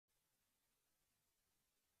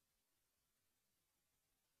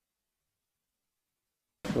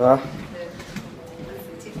Va?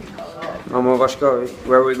 Mamma, var ska vi?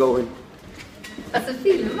 Where are we going? Alltså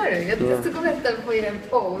filmar du? Jag stod och väntade på er en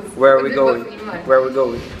pause. Where are we going? Where are we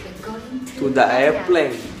going? To the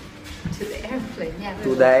airplane. To the airplane, yeah.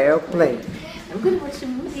 To the airplane. I'm gonna watch a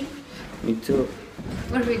movie. Me too.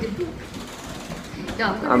 Wanna read a book?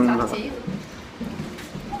 Yeah, I'm gonna talk to you.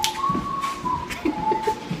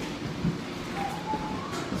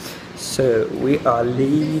 So we are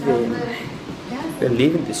leaving. We're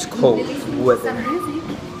leaving this cold weather.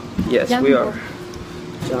 Yes, Jambo. we are.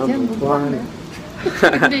 Jambo one.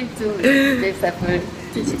 Det är så här för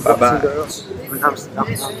Bye Amsterdam.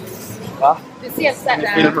 Va? du ser så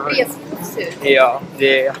här respuss ut. Ja,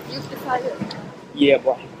 det är... Just det, färger. Yeah,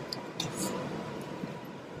 boy.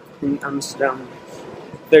 In Amsterdam.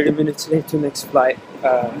 30 minutes late to next flight.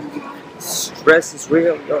 Stress is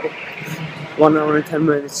real though. 1 hour and 10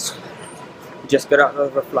 minutes. Just got out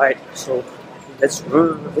of a flight, so let's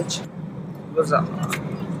run, bitch. What's up?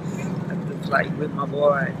 At the flight with my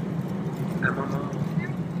boy and my mom.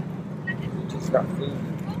 We just got food.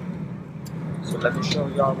 So let me show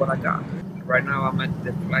y'all what I got. Right now I'm at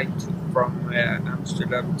the flight from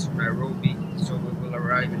Amsterdam to Nairobi. So we will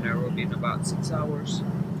arrive in Nairobi in about 6 hours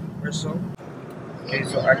or so. Okay,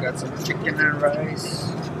 so I got some chicken and rice,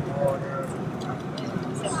 water,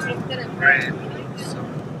 bread, some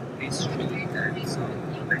pastry, and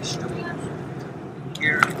some vegetables.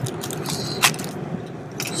 Here,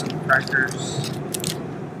 some crackers,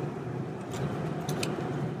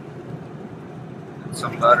 and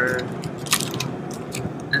some butter,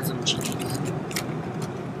 and some cheese.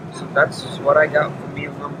 So that's what I got for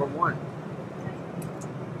meal number 1.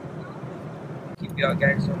 Keep y'all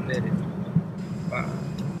guys updated. Bye.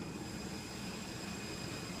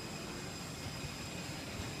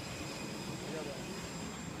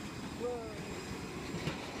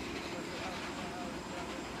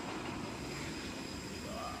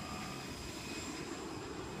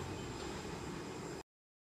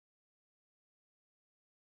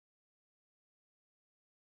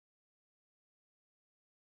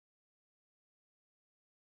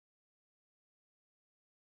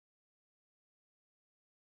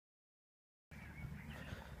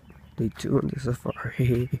 Day 2 on the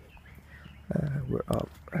safari. We're up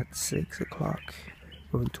at 6 o'clock.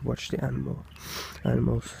 Going to watch the animals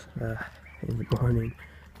in the morning.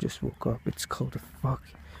 Just woke up. It's cold as fuck,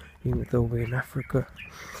 even though we're in Africa.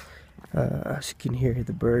 As you can hear,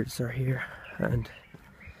 the birds are here, and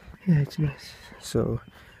yeah, it's nice. So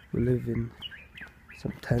we live in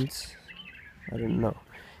some tents. I don't know.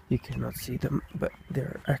 You cannot see them, but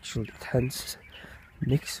they're actually tents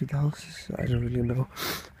mixed with houses. I don't really know.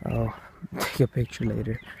 I'll take a picture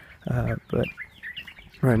later. But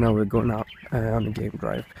right now we're going out on a game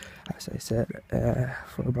drive, as I said,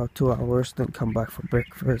 for about 2 hours, then come back for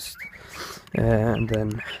breakfast, and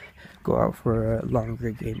then go out for a longer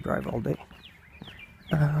game drive all day.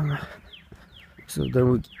 So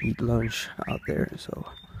then we eat lunch out there. So,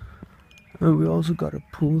 and we also got a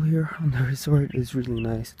pool here on the resort. It's really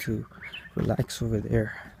nice to relax over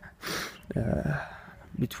there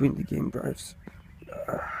between the game drives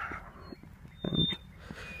and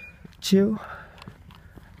chill,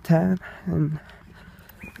 tan, and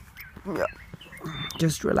yeah,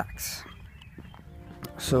 just relax.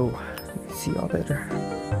 So see y'all later.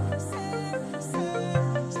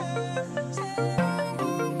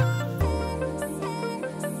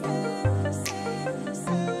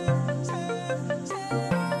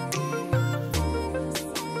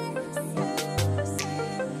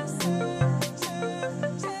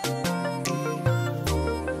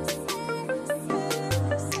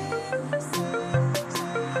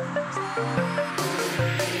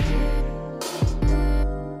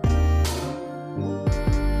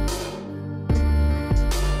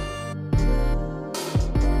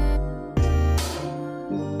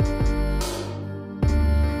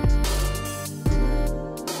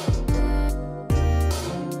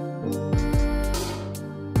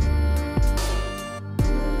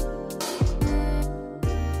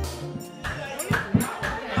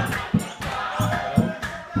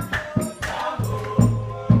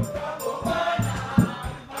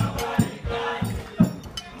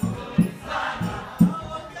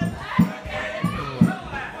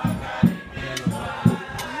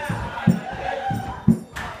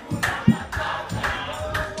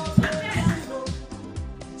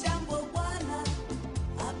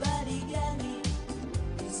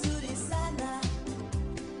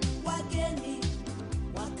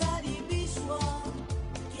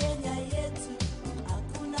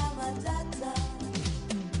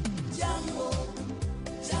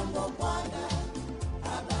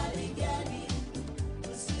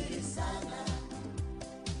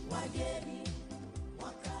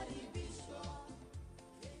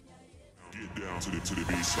 it to the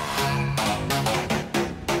baseline.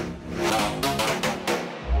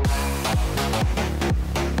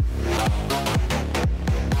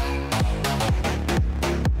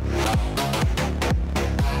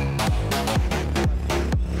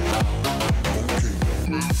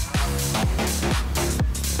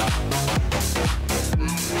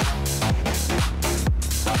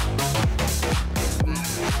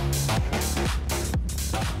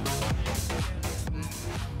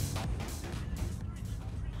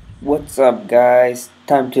 What's up, guys?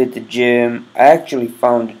 Time to hit the gym. I actually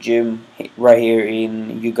found a gym right here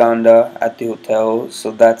in Uganda at the hotel,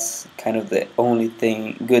 so that's kind of the only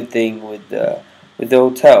good thing with the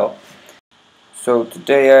hotel. So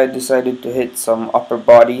today I decided to hit some upper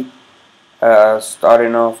body,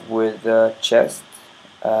 starting off with chest,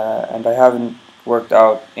 and I haven't worked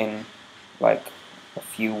out in like a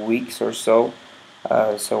few weeks or so,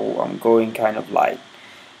 so I'm going kind of light.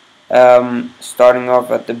 Starting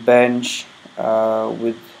off at the bench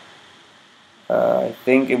with I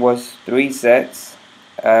think it was 3 sets.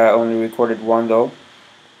 Only recorded one though,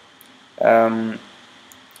 and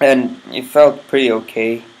it felt pretty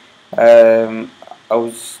okay. I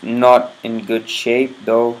was not in good shape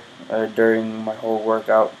though during my whole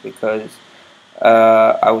workout because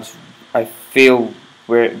I feel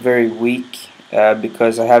very weak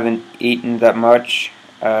because I haven't eaten that much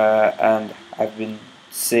and I've been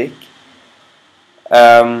sick.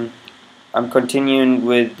 I'm continuing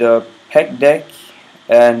with the pec deck,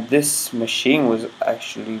 and this machine was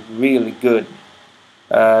actually really good.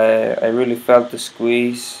 I really felt the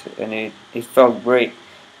squeeze, and it felt great.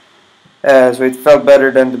 So it felt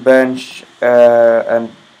better than the bench and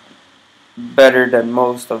better than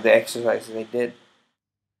most of the exercises I did.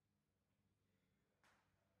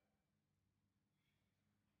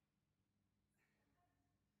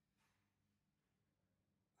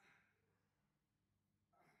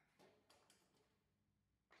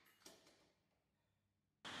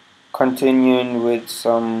 Continuing with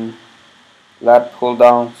some lat pull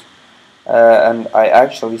downs, and I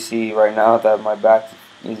actually see right now that my back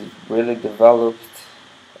is really developed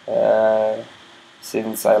uh,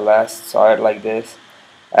 since I last saw it like this,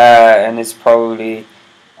 and it's probably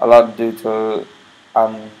a lot due to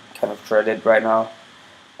I'm kind of shredded right now,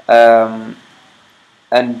 um,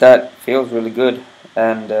 and that feels really good,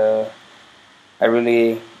 and I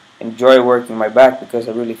really enjoy working my back because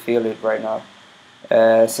I really feel it right now.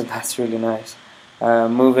 So that's really nice.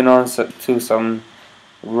 Moving on to some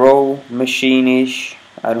row machine-ish.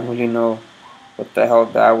 I don't really know what the hell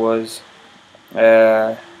that was.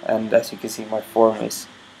 And as you can see, my form is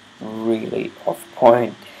really off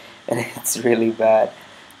point and it's really bad.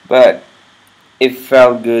 But it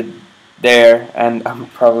felt good there, and I'm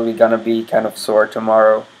probably gonna be kind of sore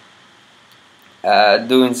tomorrow.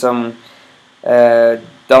 Doing some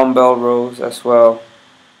dumbbell rows as well.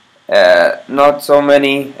 Not so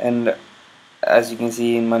many, and as you can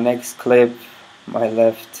see in my next clip, my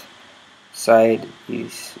left side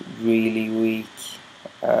is really weak.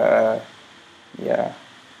 Yeah,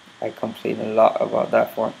 I complain a lot about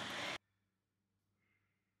that one.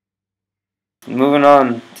 Moving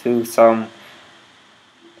on to some,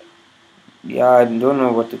 yeah, I don't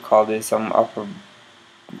know what to call this, some upper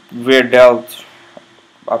rear delt,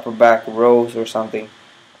 upper back rows or something.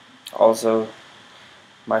 Also,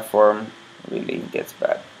 my form really gets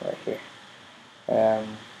bad right here.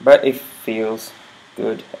 But it feels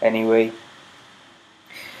good anyway.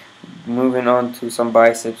 Moving on to some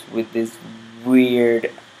biceps with this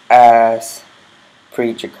weird ass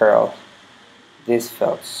preacher curl. This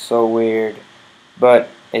felt so weird, but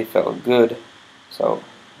it felt good. So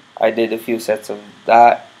I did a few sets of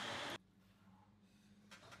that.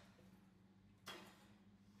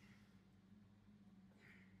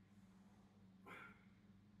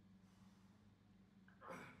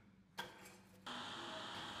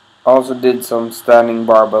 Also did some standing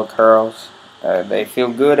barbell curls. They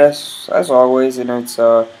feel good as always, and it's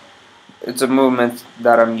a movement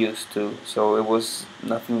that I'm used to, so it was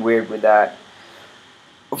nothing weird with that.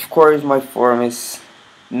 Of course, my form is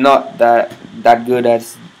not that good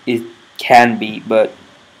as it can be, but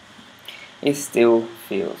it still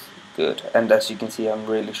feels good. And as you can see, I'm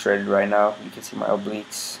really shredded right now. You can see my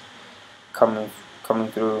obliques coming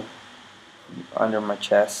through under my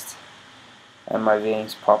chest, and my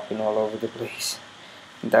veins popping all over the place.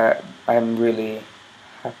 That I'm really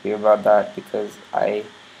happy about that because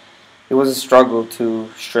it was a struggle to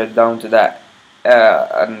shred down to that,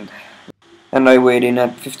 and I weighed in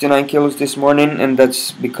at 59 kilos this morning, and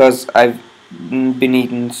that's because I've been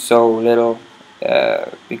eating so little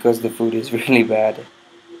because the food is really bad.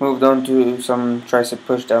 moved on to some tricep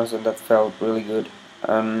pushdowns, and that felt really good.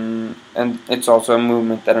 And it's also a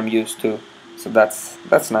movement that I'm used to, so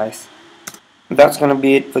that's nice. That's gonna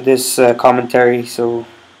be it for this commentary. So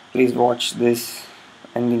please watch this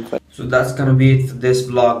ending clip. So that's gonna be it for this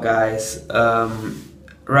vlog, guys.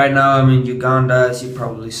 Right now I'm in Uganda, as you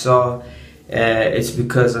probably saw. It's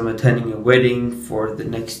because I'm attending a wedding for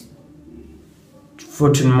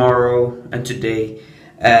tomorrow and today,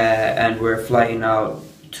 and we're flying out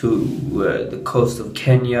to the coast of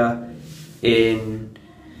Kenya in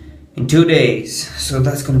 2 days. So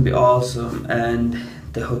that's gonna be awesome. And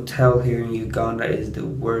the hotel here in Uganda is the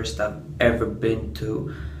worst I've ever been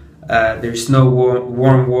to. There's no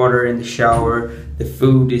warm water in the shower. The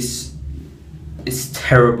food is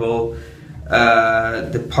terrible.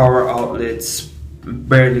 The power outlets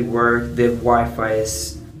barely work. The Wi-Fi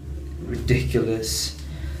is ridiculous.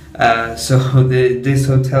 So this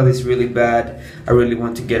hotel is really bad. I really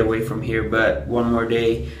want to get away from here, but one more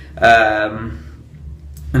day, and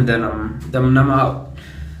then I'm out.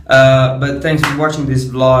 But thanks for watching this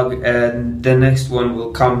vlog, and the next one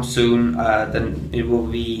will come soon. Then it will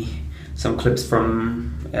be some clips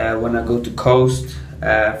from when I go to coast,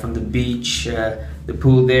 from the beach, the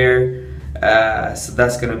pool there. So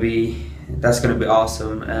that's gonna be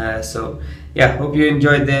awesome. So yeah, hope you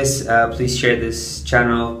enjoyed this. Please share this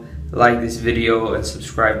channel, like this video, and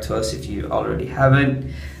subscribe to us if you already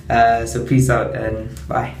haven't. So peace out and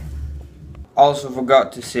bye. Also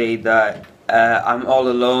forgot to say that I'm all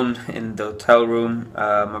alone in the hotel room.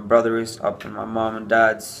 My brother is up in my mom and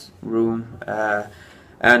dad's room,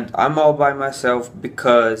 and I'm all by myself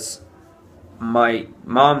because my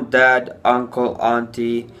mom, dad, uncle,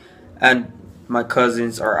 auntie, and my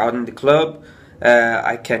cousins are out in the club.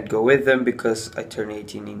 I can't go with them because I turn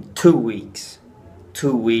 18 in 2 weeks.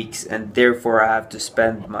 2 weeks, and therefore I have to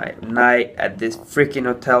spend my night at this freaking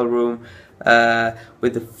hotel room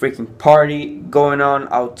with a freaking party going on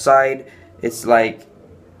outside. It's like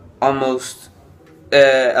almost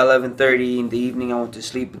 11:30 in the evening. I want to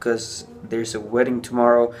sleep because there's a wedding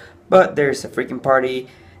tomorrow, but there's a freaking party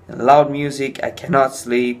and loud music. I cannot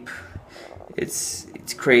sleep. It's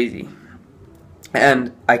crazy,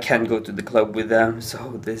 and I can't go to the club with them.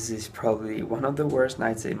 So this is probably one of the worst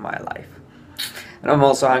nights in my life. And I'm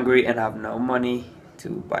also hungry and have no money to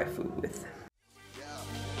buy food with.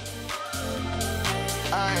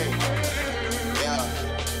 Aye.